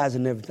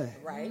Americanizing everything.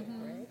 Right.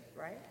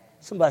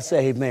 Somebody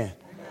say amen.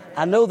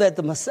 I know that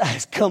the Messiah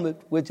is coming,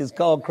 which is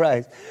called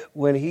Christ.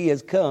 When he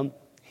has come,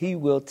 he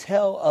will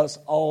tell us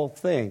all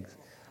things.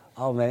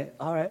 Oh, man.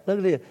 All right. Look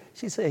at this.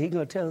 She said he's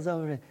going to tell us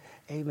all things.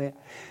 Amen.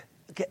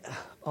 Okay.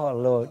 Oh,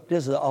 Lord.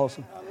 This is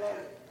awesome.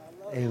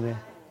 Amen.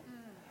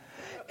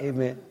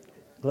 Amen.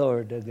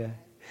 Glory to God.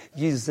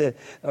 Jesus said,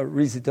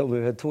 Reese told me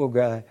her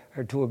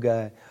tour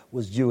guide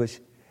was Jewish.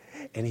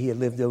 And he had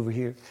lived over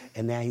here,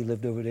 and now he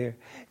lived over there.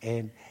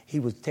 And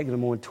he was taking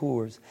them on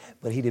tours,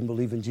 but he didn't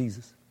believe in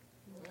Jesus.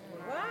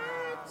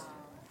 What?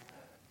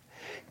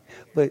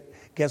 But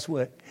guess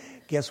what?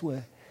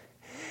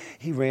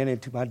 He ran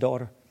into my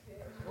daughter.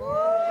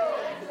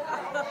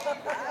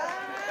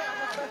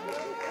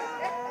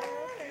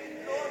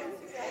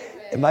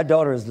 And my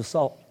daughter is the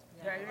salt.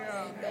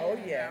 Oh,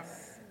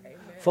 yes.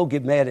 Folk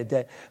get mad at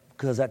that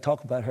because I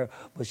talk about her,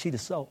 but she the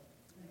salt,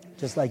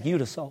 just like you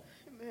the salt.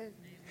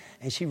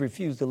 And she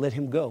refused to let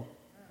him go.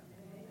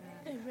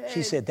 Amen.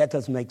 She said, that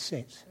doesn't make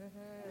sense.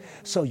 Mm-hmm.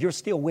 So you're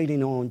still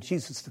waiting on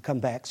Jesus to come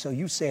back. So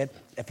you said,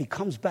 if he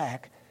comes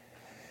back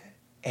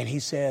and he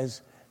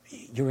says,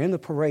 you're in the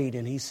parade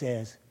and he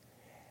says,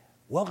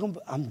 welcome,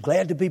 I'm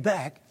glad to be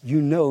back.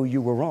 You know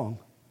you were wrong.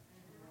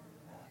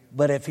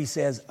 But if he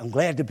says, I'm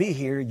glad to be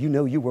here, you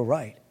know you were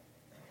right.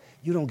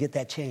 You don't get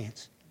that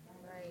chance.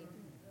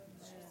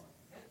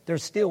 They're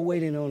still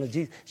waiting on a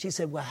Jesus. She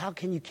said, well, how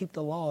can you keep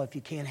the law if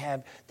you can't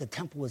have the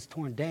temple was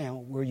torn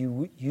down where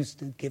you used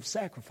to give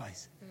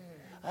sacrifice?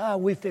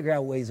 We figure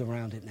out ways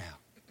around it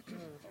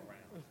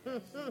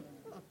now.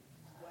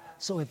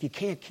 So if you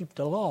can't keep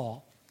the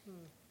law,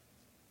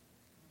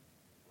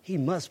 he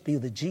must be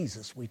the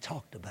Jesus we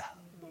talked about.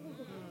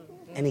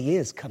 And he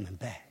is coming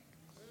back.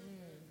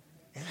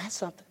 And that's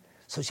something.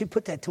 So she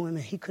put that to him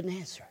and he couldn't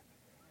answer.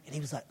 And he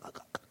was like,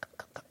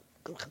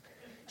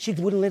 she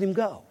wouldn't let him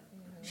go.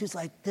 She was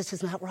like, this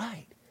is not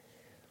right.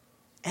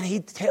 And he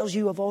tells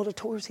you of all the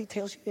tours, he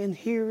tells you, and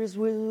here is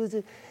with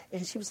it.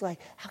 And she was like,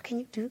 how can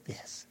you do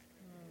this?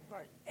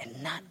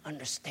 And not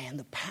understand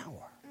the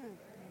power.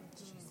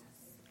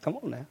 Come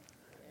on now.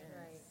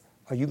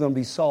 Are you going to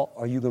be salt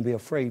or are you going to be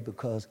afraid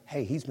because,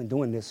 hey, he's been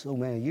doing this so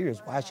many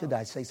years. Why should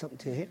I say something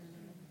to him?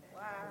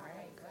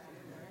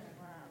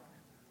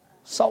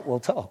 Salt will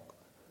talk.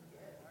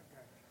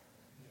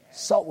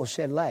 Salt will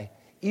shed light.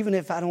 Even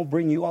if I don't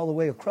bring you all the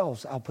way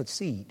across, I'll put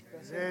seed.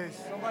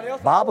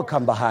 Bob will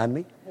come behind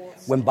me.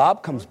 When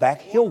Bob comes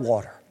back, he'll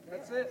water.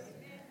 It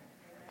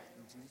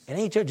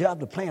ain't your job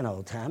to plant all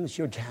the time. It's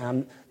your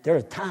time. There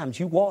are times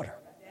you water.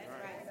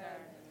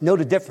 Know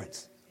the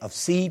difference of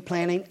seed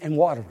planting and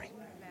watering.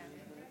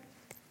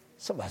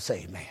 Somebody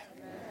say amen.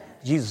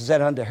 Jesus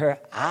said unto her,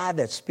 I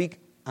that speak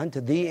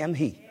unto thee am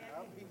he.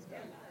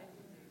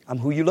 I'm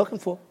who you looking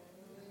for.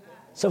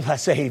 Somebody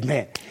say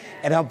amen.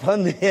 And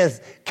upon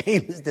this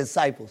came his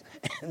disciples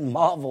and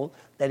marveled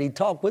that he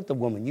talked with the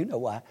woman. You know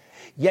why.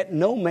 Yet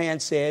no man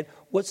said,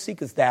 what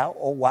seekest thou,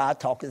 or why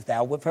talkest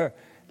thou with her?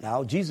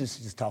 Now Jesus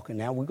is talking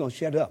now. We're going to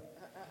shut up.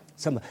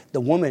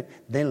 The woman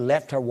then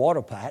left her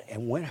water pot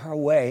and went her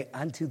way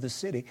unto the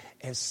city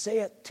and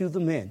said to the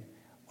men,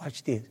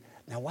 watch this.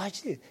 Now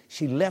watch this.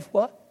 She left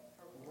what?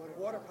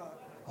 Water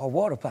pot. Her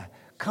water pot.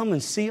 Come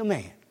and see a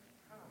man.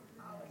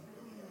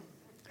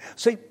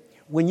 See,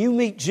 when you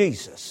meet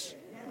Jesus,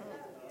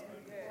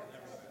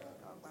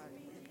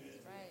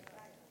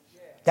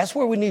 that's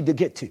where we need to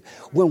get to.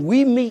 When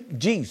we meet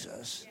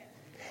Jesus,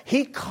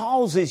 he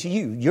causes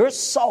you, your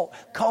salt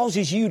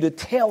causes you to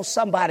tell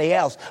somebody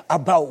else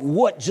about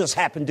what just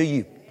happened to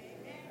you.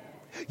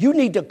 You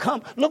need to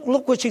come.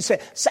 Look what she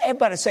said.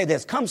 Everybody say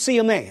this. Come see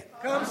a man.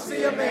 Come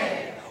see a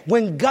man.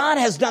 When God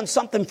has done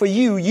something for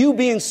you, you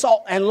being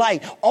salt and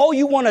light, all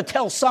you want to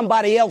tell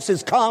somebody else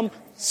is come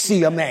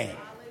see a man.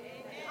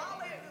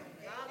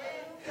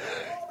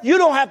 You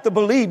don't have to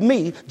believe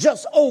me.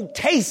 Just,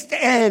 taste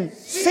and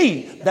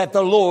see that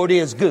the Lord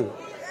is good.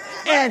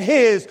 And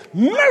his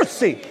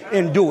mercy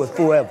endureth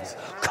forever.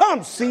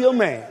 Come see a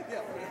man.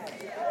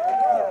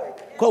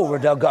 Glory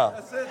to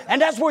God.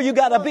 And that's where you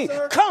got to be.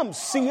 Come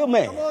see a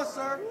man.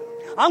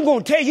 I'm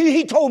going to tell you,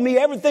 he told me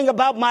everything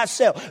about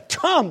myself.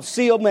 Come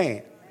see a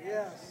man.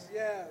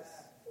 Yes.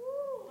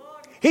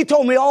 He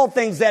told me all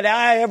things that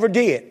I ever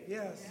did.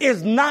 Yes.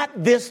 Is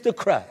not this the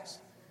Christ?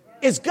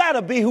 It's got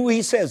to be who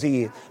he says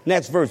he is.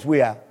 Next verse,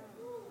 we are.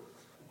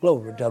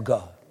 Glory to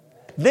God.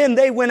 Then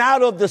they went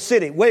out of the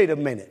city. Wait a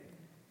minute.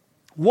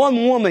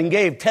 One woman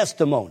gave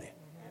testimony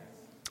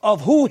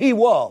of who he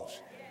was.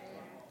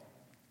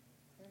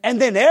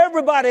 And then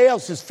everybody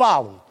else is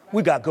following.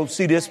 We got to go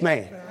see this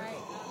man.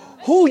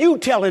 Who you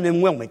telling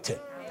in Wilmington?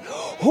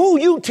 Who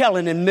you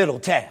telling in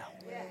Middletown?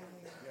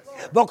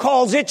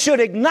 Because it should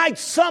ignite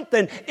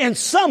something in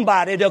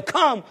somebody to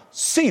come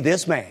see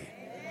this man.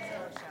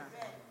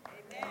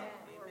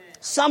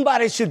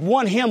 Somebody should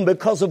want him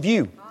because of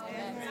you.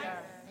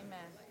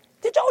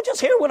 Did y'all just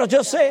hear what I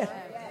just said?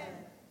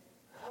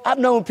 I've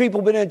known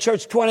people been in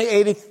church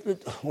 20,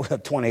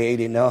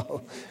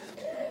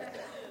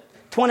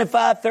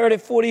 25, 30,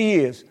 40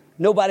 years.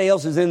 Nobody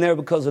else is in there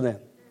because of them.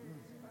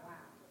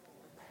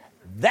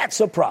 That's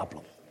a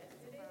problem.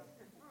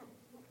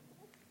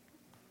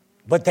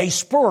 But they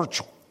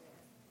spiritual.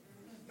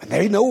 And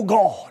they know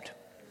God.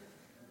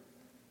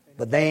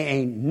 But they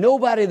ain't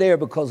nobody there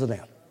because of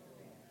them.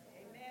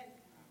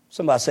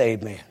 Somebody say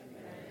amen.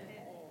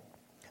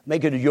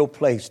 Make it your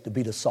place to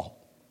be the salt.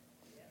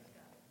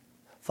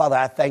 Father,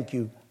 I thank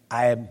you.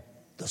 I am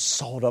the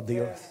salt of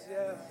the earth.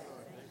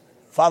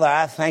 Father,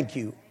 I thank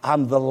you.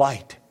 I'm the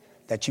light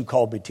that you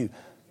called me to.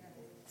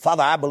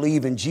 Father, I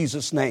believe in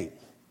Jesus' name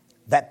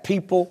that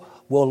people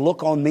will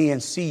look on me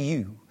and see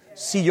you,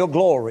 see your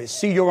glory,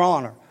 see your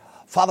honor.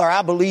 Father,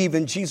 I believe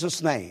in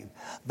Jesus' name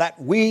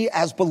that we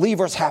as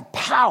believers have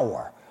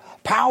power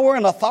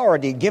and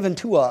authority given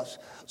to us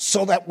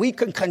so that we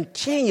can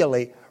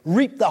continually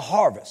reap the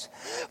harvest.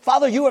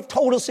 Father, you have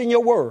told us in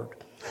your word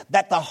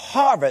that the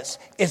harvest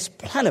is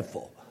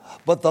plentiful,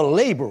 but the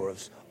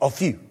laborers are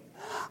few.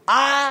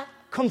 I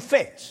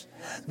confess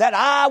that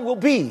I will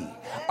be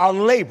a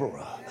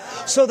laborer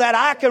so that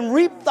I can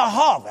reap the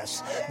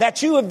harvest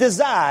that you have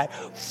desired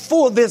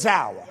for this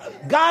hour.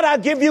 God, I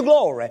give you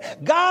glory.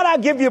 God, I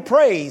give you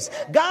praise.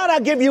 God,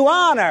 I give you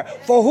honor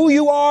for who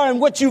you are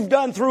and what you've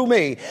done through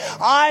me.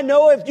 I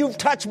know if you've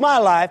touched my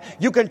life,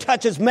 you can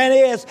touch as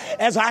many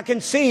as I can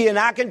see and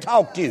I can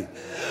talk to.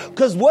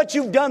 Because what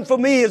you've done for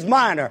me is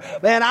minor.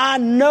 And I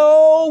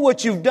know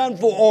what you've done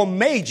for or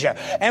major.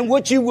 And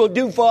what you will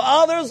do for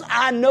others,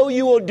 I know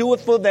you will do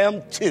it for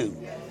them too.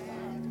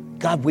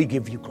 God, we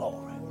give you glory.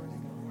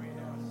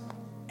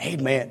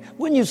 Amen.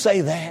 When you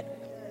say that,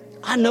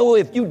 I know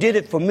if you did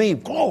it for me,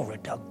 glory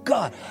to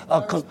God.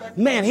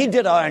 Man, he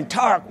did our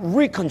entire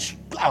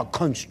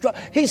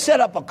he set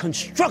up a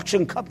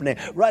construction company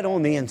right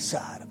on the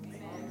inside of me.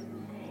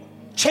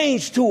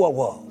 Changed who I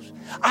was.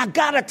 I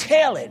got to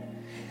tell it.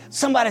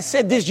 Somebody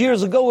said this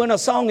years ago in a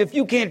song, if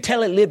you can't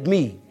tell it, let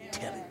me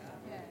tell it.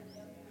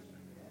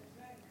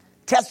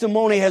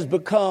 Testimony has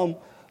become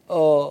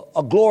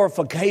a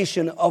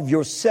glorification of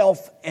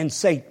yourself and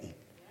Satan.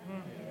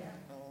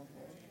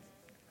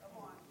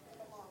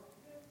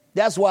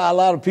 That's why a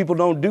lot of people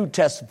don't do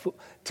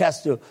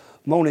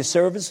testimony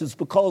services,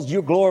 because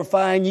you're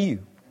glorifying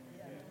you.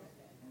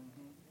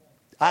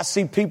 I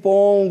see people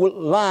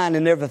online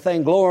and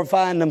everything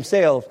glorifying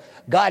themselves.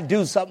 God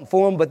do something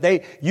for them, but they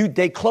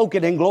cloak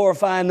it in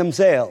glorifying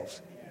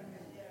themselves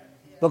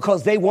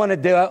because they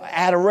wanted their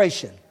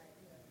adoration.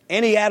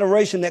 Any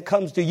adoration that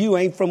comes to you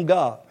ain't from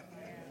God.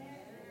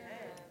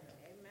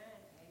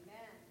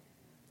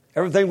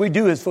 Everything we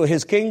do is for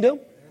his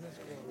kingdom,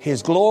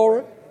 his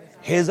glory,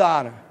 his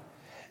honor.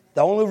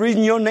 The only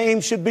reason your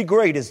name should be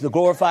great is to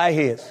glorify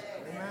his.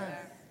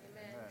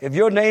 If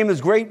your name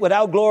is great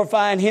without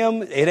glorifying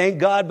him, it ain't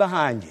God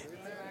behind you.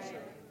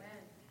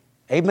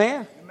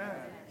 Amen?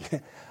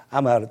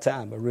 I'm out of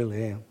time. I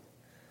really am.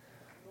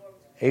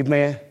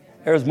 Amen.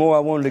 There's more I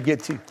wanted to get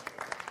to.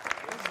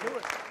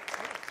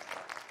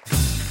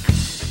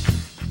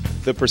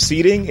 The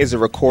proceeding is a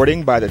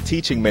recording by the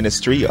teaching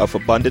ministry of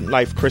Abundant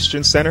Life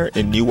Christian Center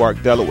in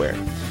Newark, Delaware.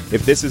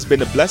 If this has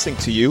been a blessing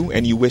to you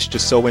and you wish to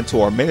sow into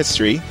our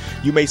ministry,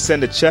 you may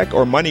send a check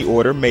or money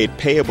order made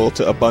payable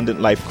to Abundant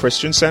Life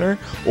Christian Center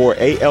or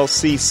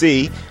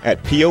ALCC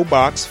at P.O.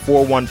 Box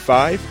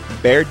 415,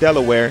 Bear,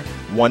 Delaware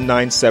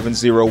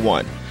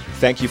 19701.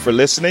 Thank you for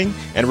listening,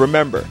 and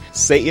remember,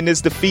 Satan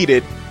is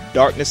defeated,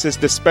 darkness is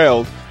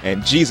dispelled,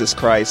 and Jesus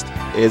Christ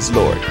is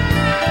Lord.